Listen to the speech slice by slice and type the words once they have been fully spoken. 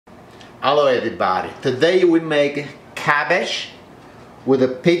Hello everybody, today we make cabbage with a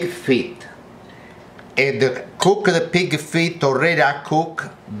pig feet. And cook the pig feet already I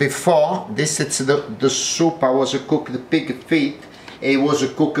cook before. This is the soup I was cook the pig feet. It was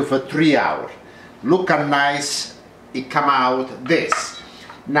cooked for 3 hours. Look how nice it come out this.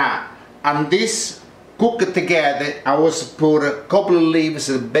 Now, on this cook it together, I was put a couple of leaves,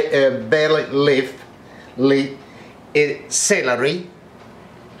 bay leaf, celery,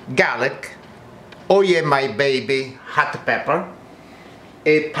 garlic, oh yeah my baby, hot pepper,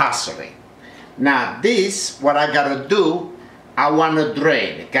 and parsley. Now this, what I gotta do, I wanna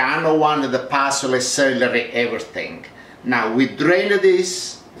drain, because I don't want the parsley, celery, everything. Now we drain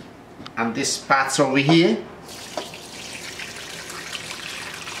this, and this parts over here.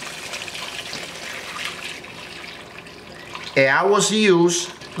 And I was use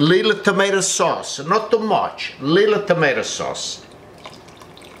little tomato sauce, not too much, little tomato sauce.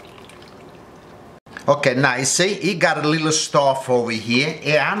 Okay, now you see, he got a little stuff over here,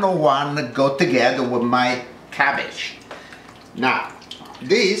 and I don't want to go together with my cabbage. Now,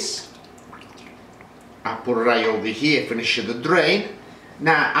 this, I put right over here, finish the drain.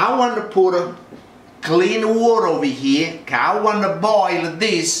 Now, I want to put clean water over here, because I want to boil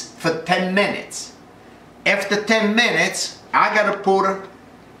this for 10 minutes. After 10 minutes, I got to put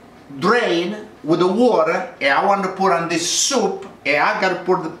drain with the water, and I want to put on this soup, and I got to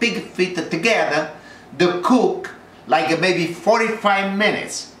put the pig feet together. The cook like maybe 45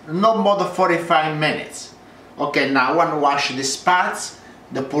 minutes, no more than 45 minutes. Okay, now I want to wash these parts,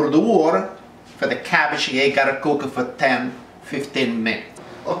 then pour the water for the cabbage. You gotta cook it for 10-15 minutes.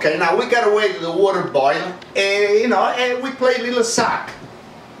 Okay, now we gotta wait the water boil, and and we play a little sack.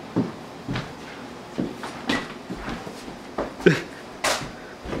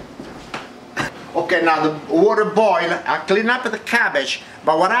 Okay, now the water boil, I clean up the cabbage,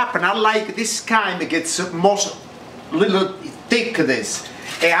 but what happened, I like this kind, it gets most little thick this.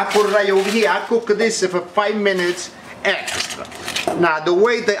 And I put it right over here, I cook this for 5 minutes extra. Now the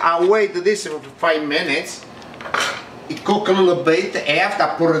way that I wait this for 5 minutes, it cook a little bit, and after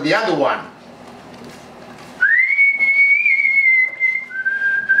I put the other one.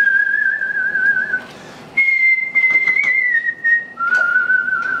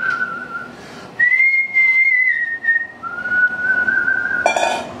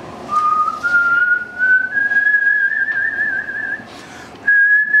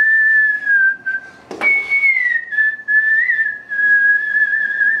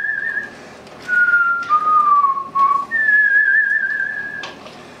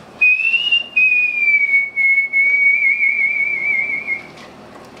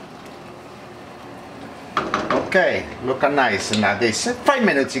 Okay, look how nice. Now this, 5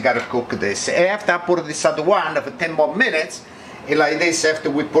 minutes you gotta cook this. After I put this other one for 10 more minutes, and like this, after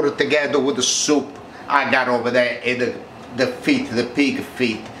we put it together with the soup I got over there, and the feet, the pig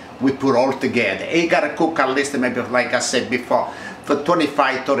feet, we put all together. And you gotta cook at least maybe, like I said before, for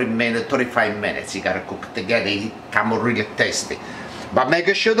 25-30 minutes, 35 minutes. You gotta cook together, it come really tasty. But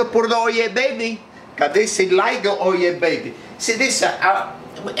make sure to put the oh yeah baby, because this is like the oh yeah baby. See this,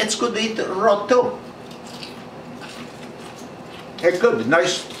 it's good to eat raw too. It's good,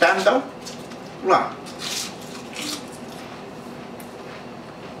 nice tender. Look.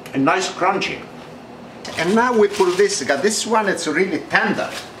 And nice crunchy. And now we put this, because this one it's really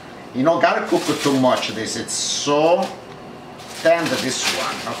tender. You know, gotta cook it too much this. It's so tender this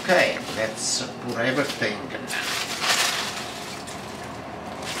one. Okay, let's put everything.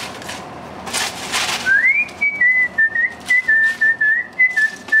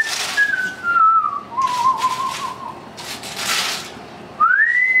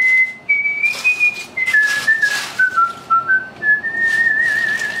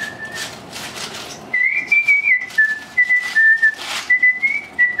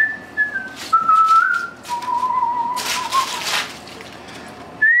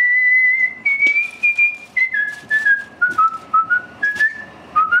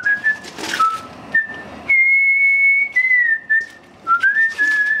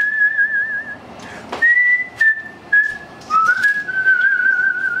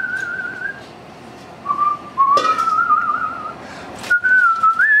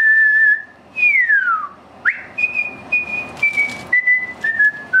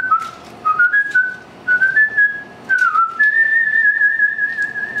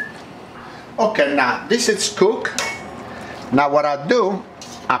 Okay, now this is cooked. Now what I do,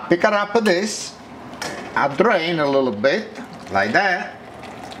 I pick it up this, I drain a little bit, like that.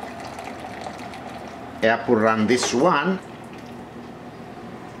 And I put on this one.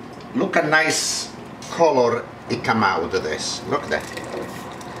 Look a nice color it come out of this. Look at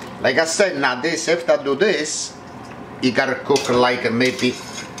that. Like I said, now this, after I do this, you gotta cook like maybe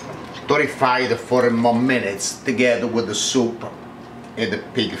 35 to 40 more minutes together with the soup and the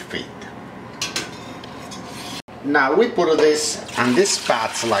pig feet. Now we put this on this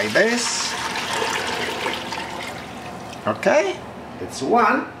spots like this. Okay, it's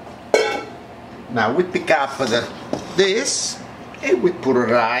one. Now we pick up this and we put it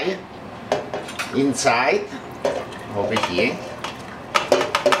right inside over here.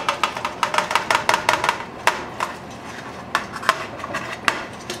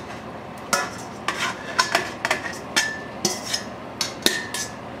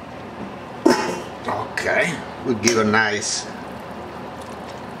 Okay, we give a nice.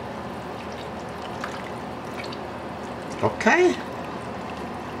 Okay.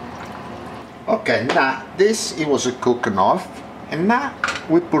 Okay, now this it was cooking off, and now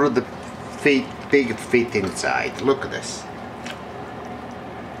we put the pig feet inside. Look at this.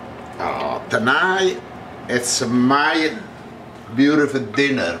 Oh, tonight it's my beautiful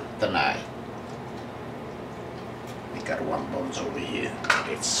dinner tonight. We got one bones over here.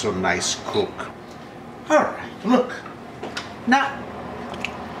 It's so nice cook. All right, look. Now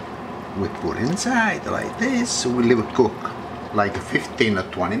we put inside like this. So we leave it cook like 15 or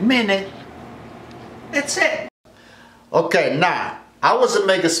 20 minutes. That's it. Okay, now I was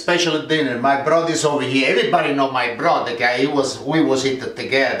make a special dinner. My brother's over here. Everybody know my brother. Okay, we was eating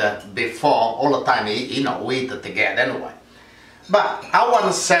together before all the time. You know, we eat together anyway. But I want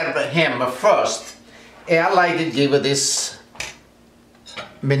to serve him first. And I like to give this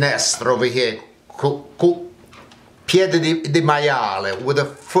minestra over here, piede di maiale with a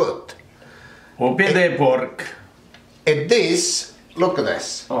foot. Or piede di pork. And this, look at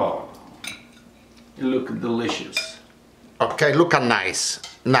this. Oh. It look delicious. Okay, look how nice.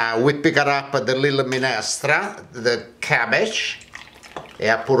 Now we pick it up the little minestra, the cabbage, and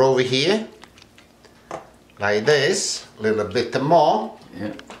I put over here, like this, a little bit more.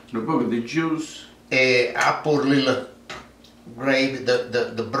 Yeah, look at the juice. And I put a little gravy,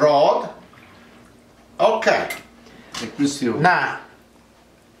 the broth. Okay. Now,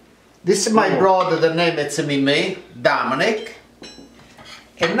 this is my brother, the name is me, Dominic.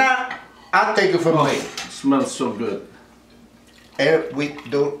 And now, I'll take it from me. It smells so good. And we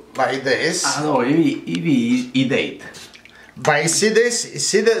do like this. Ah no, he date. But you see this? You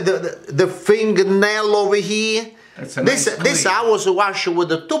see the fingernail over here? That's a This I was washing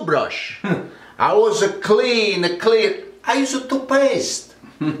with a toothbrush. I was clean. I used a toothpaste.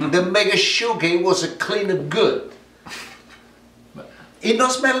 The mega sugar, it was clean and good. It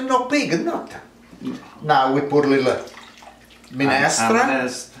don't smell no pig, nothing. Now we put a little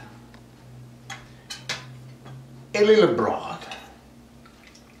minestra. A little broad.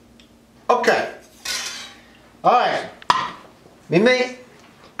 Ok. Alright. Mimì,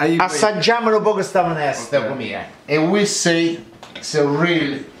 assaggiamo un po' questa minestra con me. And we see it's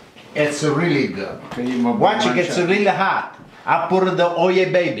really good. Watch it gets really hot. I put the oil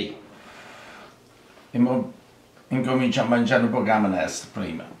baby. E mo incomincia a mangiare un po' la minestra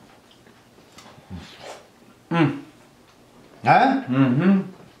prima.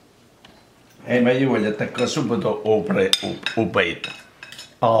 Ma io voglio attaccare subito o peito.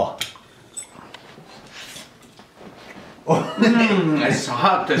 Oh. It's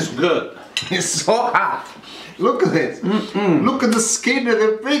hot, it's good. It's so hot. Look at this. Look at the skin of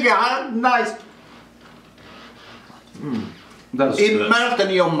the pig. How nice. That's it good. melts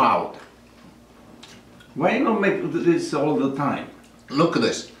in your mouth. Why not make this all the time? Look at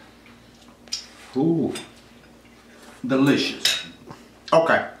this. Ooh. Delicious.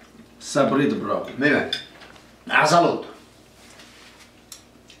 Ok. Saporito proprio. Bene. A salute.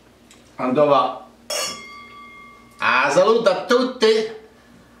 Andava. A salute a tutti.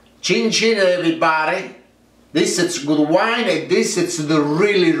 Chin chin everybody. This is good wine and this is the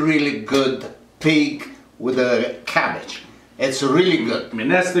really good pig with the cabbage. It's really good.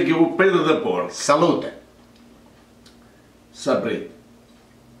 Minestra che un pedo di porco. Salute. Saporito.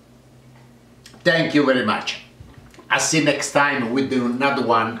 Thank you very much. I'll see you next time with another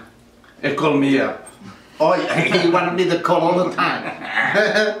one. And call me up. Oh, you want me to call all the time?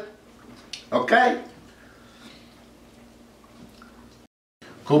 Okay?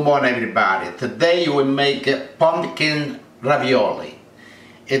 Good morning, everybody. Today we make pumpkin ravioli.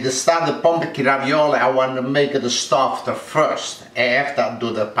 At the start of pumpkin ravioli, I want to make the stuffed first. After I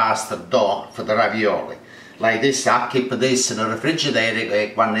do the pasta dough for the ravioli. Like this, I keep this in the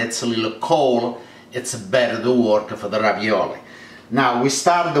refrigerator. When it's a little cold, it's better to work for the ravioli. Now we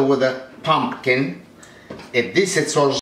start with the pumpkin. And this is also